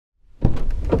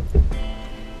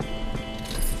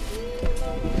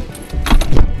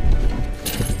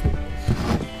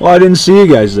Well, I didn't see you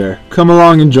guys there. Come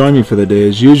along and join me for the day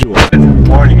as usual. Good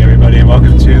morning, everybody, and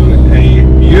welcome to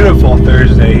a beautiful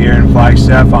Thursday here in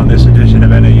Flagstaff on this edition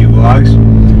of NAU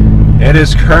Vlogs. It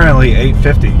is currently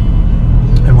 8:50,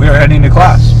 and we are heading to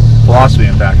class. Philosophy,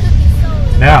 in fact.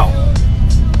 Now,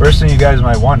 first thing you guys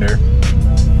might wonder,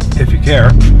 if you care,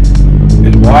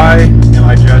 is why am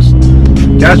I dressed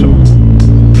casual?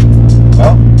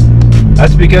 Well,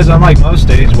 that's because unlike most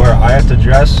days where I have to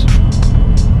dress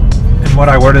in what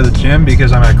I wear to the gym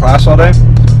because I'm at class all day,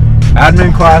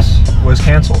 admin class was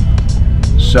canceled.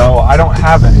 So I don't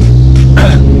have any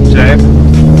today.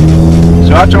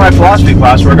 So after my philosophy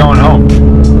class, we're going home.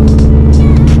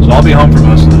 So I'll be home for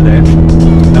most of the day.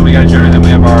 Then we got adjourned, and then we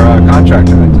have our contract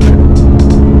tonight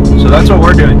today. So that's what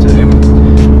we're doing today.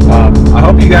 I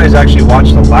hope you guys actually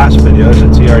watched the last video. It's a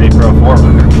TRD Pro 4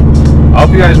 worker. I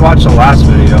hope you guys watched the last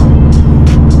video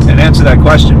and answer that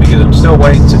question because I'm still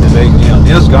waiting to debate Neil.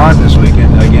 Neil's gone this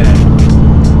weekend again,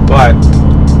 but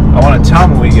I want to tell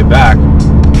him when we get back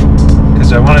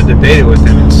because I want to debate it with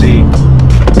him and see.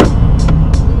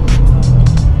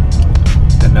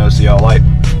 Didn't notice the yellow light.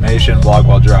 Now you shouldn't vlog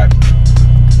while drive.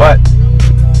 But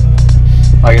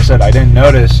like I said, I didn't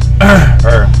notice,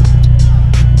 or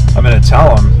I'm going to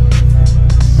tell him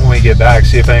when we get back,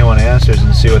 see if anyone answers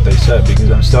and see what they said,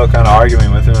 because I'm still kind of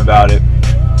arguing with him about it.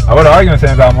 I would argue with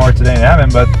him about more today in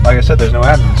admin, but like I said, there's no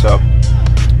admin, so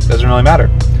it doesn't really matter.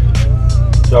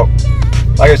 So,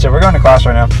 like I said, we're going to class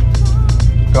right now,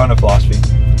 going to philosophy,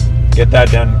 get that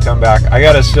done, come back. I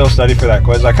got to still study for that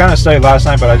quiz. I kind of studied last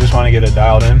night, but I just want to get it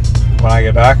dialed in when I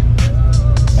get back,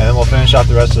 and then we'll finish out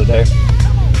the rest of the day.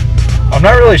 I'm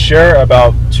not really sure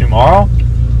about tomorrow.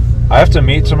 I have to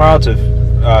meet tomorrow to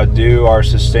do our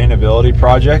sustainability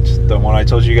project, the one I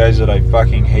told you guys that I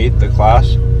fucking hate the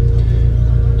class.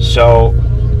 So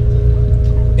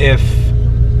if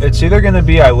it's either going to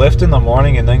be I lift in the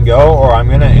morning and then go, or I'm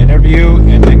going to interview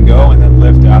and then go and then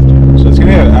lift after. So it's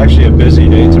going to be actually a busy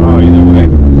day tomorrow either way.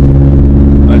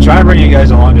 I'm going to try and bring you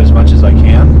guys along as much as I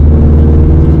can.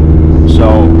 So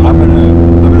I'm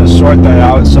gonna sort that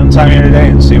out sometime here today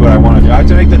and see what I want to do. I have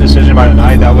to make the decision by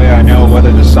tonight. That way I know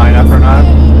whether to sign up or not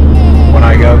when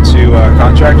I go to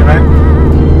contract tonight.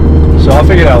 So I'll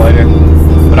figure it out later.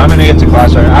 But I'm gonna get to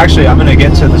class right now. Actually, I'm gonna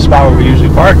get to the spot where we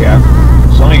usually park at.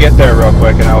 So let me get there real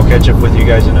quick, and I will catch up with you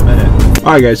guys in a minute.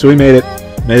 All right, guys. So we made it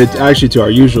actually to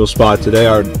our usual spot today.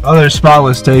 Our other spot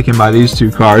was taken by these two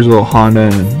cars, a little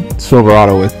Honda and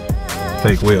Silverado with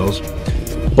fake wheels.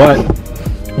 But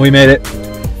we made it.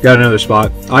 Got another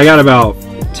spot. I got about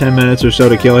 10 minutes or so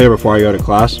to kill here before I go to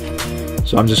class.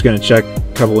 So I'm just going to check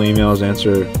a couple emails,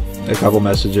 answer a couple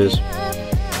messages,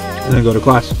 and then go to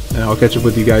class. And I'll catch up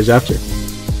with you guys after.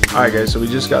 Alright guys, so we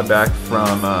just got back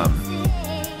from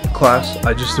class.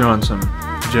 I just threw on some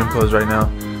gym clothes right now,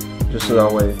 just so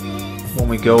that way when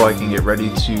we go I can get ready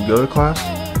to go to class.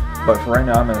 But for right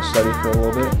now I'm going to study for a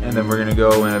little bit, and then we're going to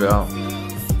go in about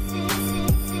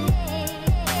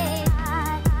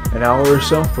an hour or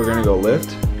so. We're going to go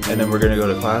lift, and then we're going to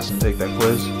go to class and take that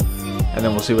quiz, and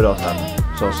then we'll see what else happens.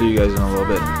 So I'll see you guys in a little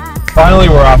bit. Finally,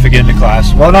 we're off again to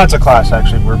class. Well, not to class,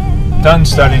 actually. We're done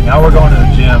studying. Now we're going to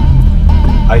the gym.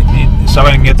 I need so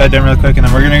I can get that done real quick, and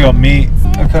then we're going to go meet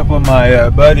a couple of my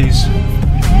buddies,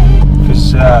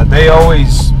 because they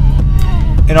always,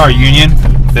 in our union,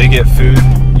 they get food,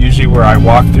 usually where I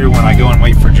walk through when I go and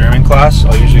wait for German class.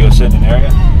 I'll usually go sit in an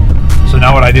area. So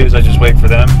now what I do is I just wait for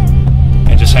them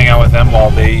and just hang out with them while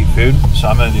they eat food. So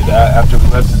I'm going to do that after we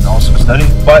lift and also study.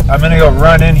 But I'm going to go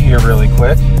run in here really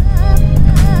quick.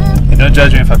 And don't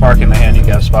judge me if I park in the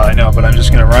handicap spot, I know, but I'm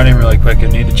just going to run in really quick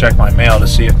and need to check my mail to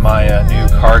see if my new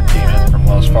card came in from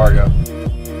Wells Fargo.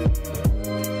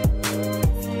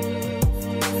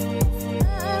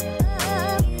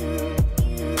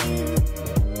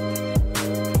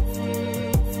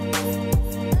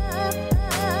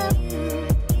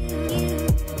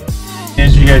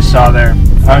 As you guys saw there,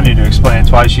 I don't need to explain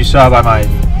twice. You saw by my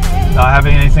not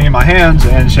having anything in my hands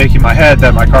and shaking my head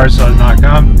that my card still has not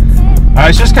come.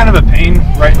 It's just kind of a pain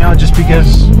right now, just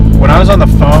because when I was on the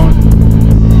phone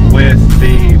with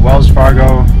the Wells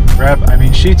Fargo rep, I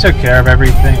mean, she took care of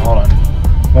everything. Hold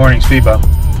on. Morning speed bump.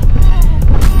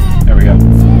 There we go.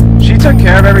 She took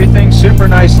care of everything. Super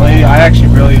nice lady. I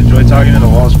actually really enjoy talking to the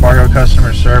Wells Fargo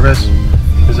customer service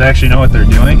because they actually know what they're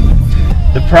doing.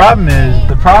 The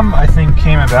problem I think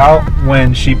came about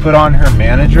when she put on her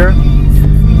manager,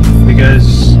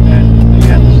 because, and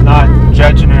again, it's not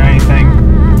judging or anything,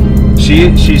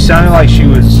 she sounded like she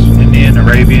was Indian,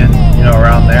 Arabian, you know,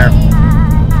 around there,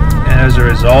 and as a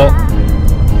result,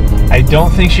 I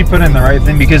don't think she put in the right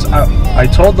thing, because I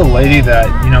told the lady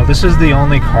that, you know, this is the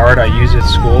only card I use at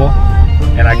school,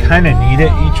 and I kind of need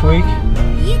it each week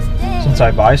since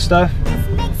I buy stuff.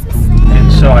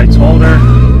 And so I told her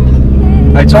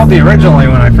originally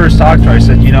when I first talked to her, I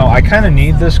said, you know, I kind of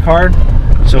need this card,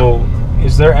 so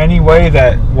is there any way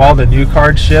that while the new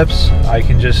card ships, I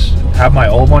can just have my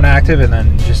old one active and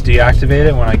then just deactivate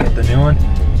it when I get the new one?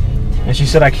 And she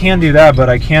said, I can do that, but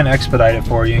I can expedite it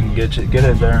for you and get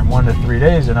it there in 1 to 3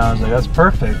 days. And I was like, that's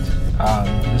perfect.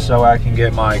 Just so I can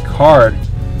get my card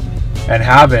and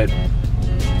have it,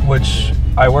 which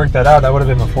I worked that out. That would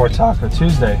have been before Taco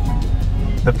Tuesday.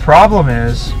 The problem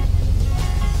is,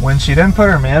 when she didn't put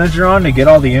her manager on to get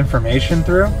all the information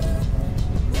through,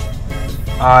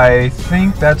 I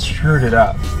think that screwed it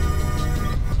up.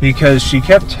 Because she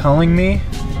kept telling me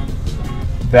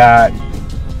that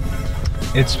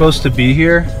it's supposed to be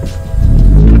here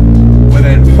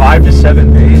within 5 to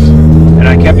 7 days, and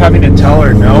I kept having to tell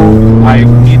her, no, I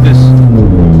need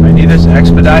this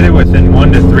expedited within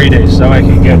 1 to 3 days so I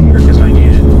can get here because I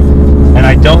need it. And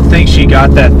I don't think she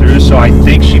got that through, so I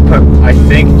think she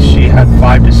had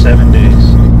 5 to 7 days,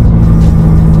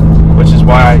 which is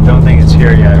why I don't think it's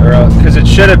here yet, or because it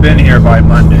should have been here by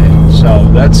Monday.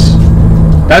 So that's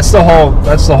the whole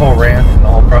rant and the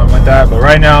whole problem with that. But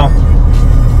right now,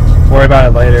 worry about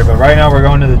it later. But right now we're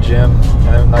going to the gym, and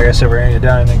then, like I said, we're gonna get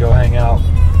down and then go hang out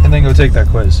and then go take that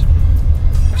quiz.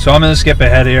 So I'm gonna skip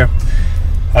ahead here,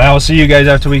 and I will see you guys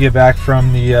after we get back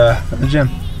from the gym.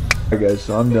 Alright guys,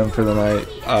 so I'm done for the night.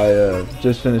 I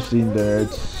just finished eating dinner.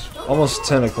 It's almost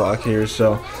 10 o'clock here,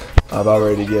 so I'm about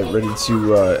ready to get ready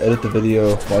to edit the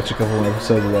video, watch a couple of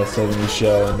episodes of that 70s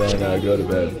show, and then go to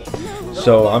bed.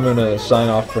 So I'm gonna sign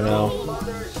off for now.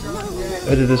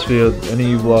 Edit this video.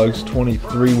 NAU Vlogs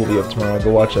 23 will be up tomorrow.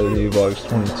 Go watch NAU Vlogs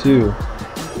 22,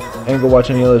 and go watch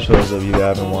any other shows that you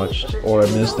haven't watched or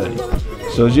have missed any.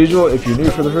 So as usual, if you're new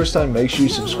for the first time, make sure you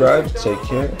subscribe. Take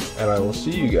care, and I will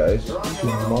see you guys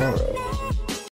tomorrow.